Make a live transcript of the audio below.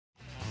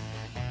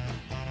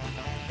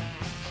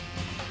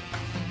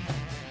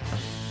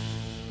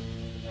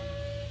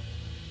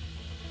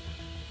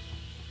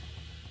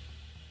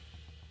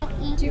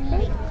do you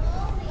cook?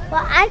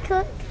 Well, I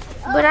cook,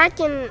 but I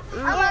can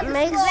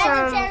make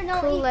some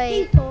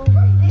Kool-Aid.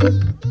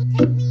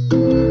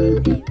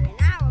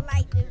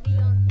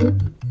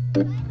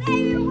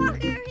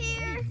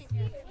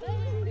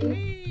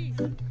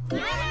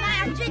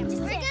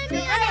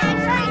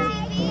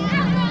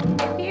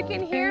 If you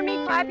can hear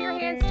me, clap your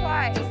hands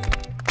twice.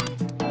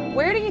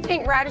 Where do you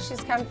think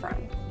radishes come from?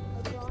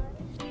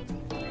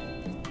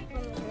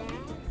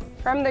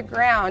 From the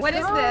ground. What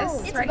is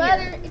this? It's right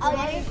butter. here? It's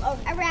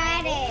a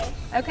radish.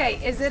 Okay,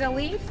 is it a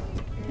leaf?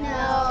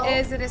 No.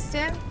 Is it a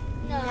stem?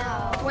 No.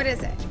 What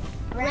is it?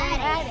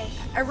 Radish.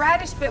 A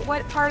radish, but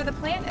what part of the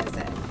plant is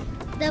it?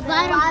 The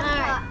bottom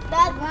part. The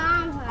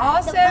bottom part.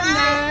 Also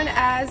known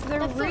as the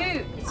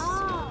root.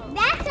 Oh.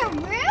 That's a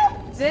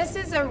root? This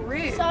is a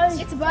root. So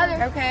it's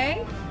butter.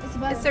 Okay? It's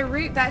butter. It's a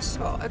root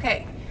vegetable.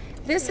 Okay.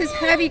 This is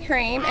heavy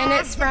cream, and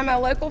it's from a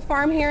local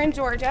farm here in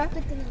Georgia.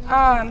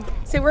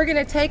 So we're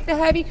gonna take the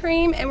heavy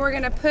cream and we're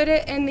gonna put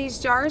it in these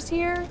jars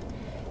here,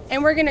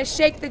 and we're gonna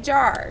shake the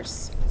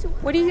jars.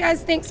 What do you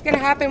guys think is gonna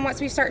happen once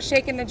we start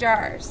shaking the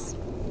jars?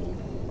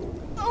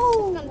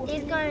 Oh,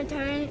 it's gonna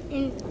turn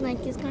in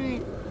like it's gonna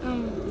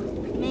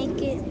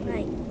make it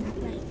like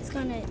it's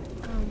gonna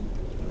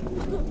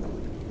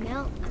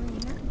melt. I mean,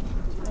 not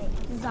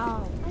like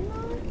dissolve.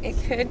 It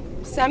could.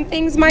 Some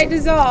things might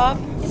dissolve.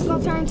 It's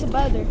gonna turn to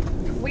butter.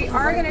 We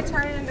are gonna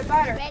turn it into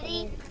butter.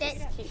 Ready?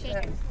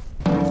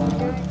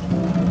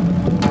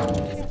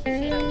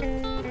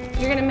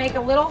 You're gonna make a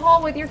little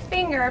hole with your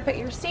finger, put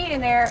your seed in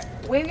there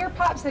with your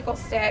popsicle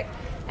stick,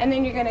 and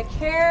then you're gonna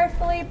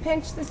carefully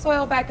pinch the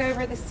soil back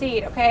over the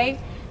seed, okay?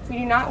 We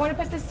do not want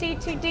to put the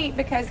seed too deep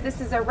because this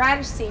is a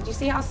radish seed. You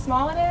see how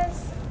small it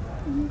is?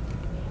 Mm-hmm.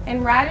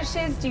 And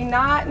radishes do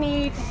not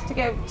need to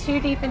go too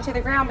deep into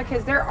the ground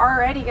because they're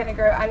already gonna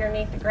grow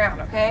underneath the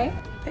ground, okay?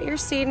 Put your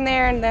seed in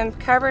there and then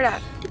cover it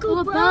up.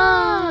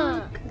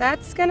 Bug.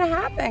 That's gonna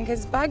happen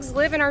because bugs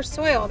live in our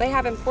soil. They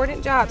have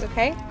important jobs,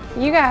 okay?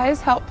 You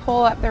guys help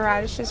pull up the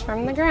radishes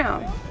from the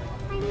ground.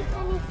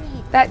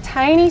 That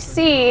tiny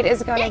seed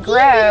is gonna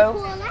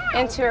grow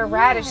into a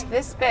radish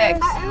this big.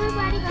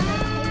 Everybody gonna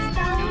taste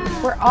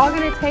them? We're all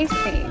gonna taste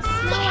these.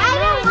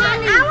 I don't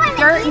want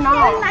to Dirt and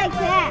all. like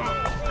that.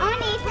 I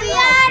want to eat them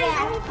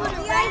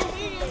like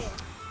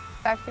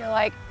that. I feel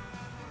like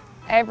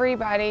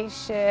everybody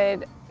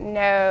should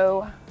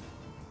know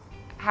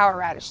how a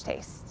radish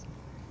tastes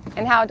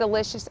and how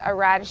delicious a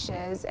radish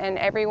is, and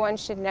everyone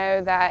should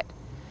know that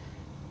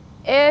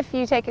if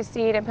you take a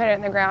seed and put it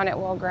in the ground, it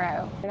will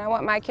grow. And I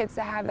want my kids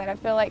to have that. I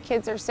feel like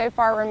kids are so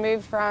far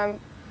removed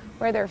from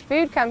where their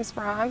food comes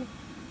from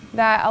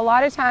that a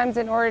lot of times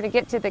in order to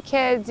get to the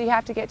kids, you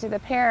have to get to the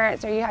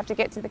parents or you have to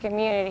get to the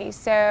community.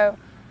 So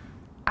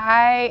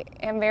I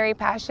am very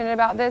passionate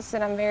about this,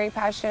 and I'm very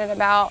passionate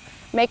about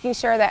making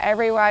sure that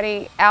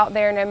everybody out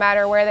there, no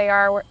matter where they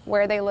are,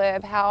 where they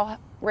live, how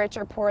rich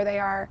or poor they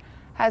are,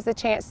 has the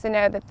chance to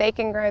know that they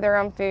can grow their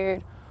own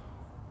food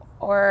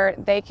or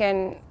they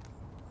can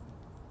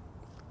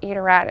eat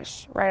a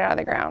radish right out of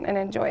the ground and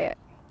enjoy it.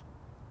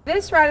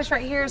 This radish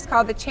right here is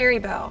called the cherry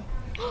bell.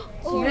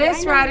 Oh,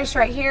 this radish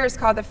right here is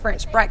called the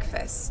French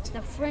breakfast.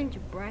 The French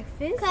breakfast?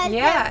 Because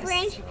Yes. the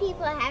French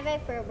people have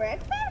it for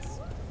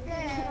breakfast?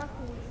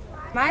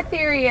 My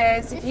theory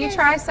is if you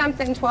try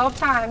something 12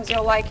 times,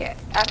 you'll like it.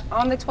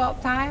 On the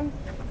 12th time,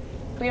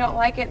 if we don't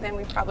like it, then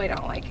we probably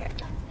don't like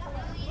it.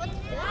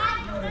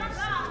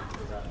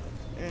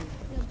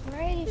 The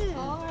bread is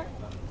hard.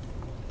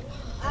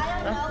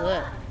 That's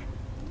good.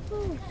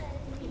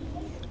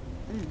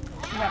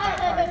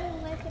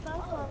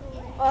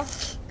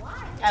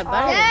 That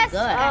butter is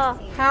good.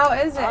 How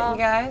is it, you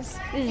guys?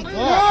 It's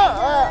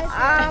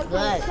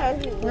good.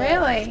 It's good.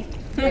 Really?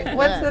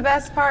 What's the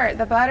best part,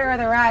 the butter or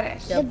the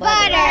radish? The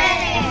butter.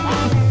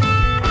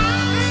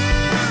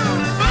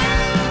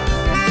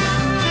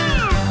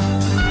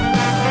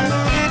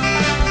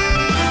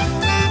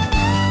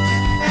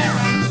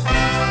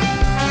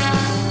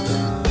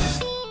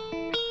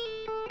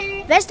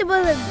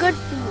 Vegetables are good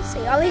for you, so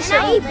you always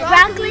should eat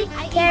broccoli,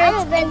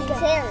 carrots, and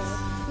carrots.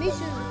 Me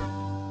too.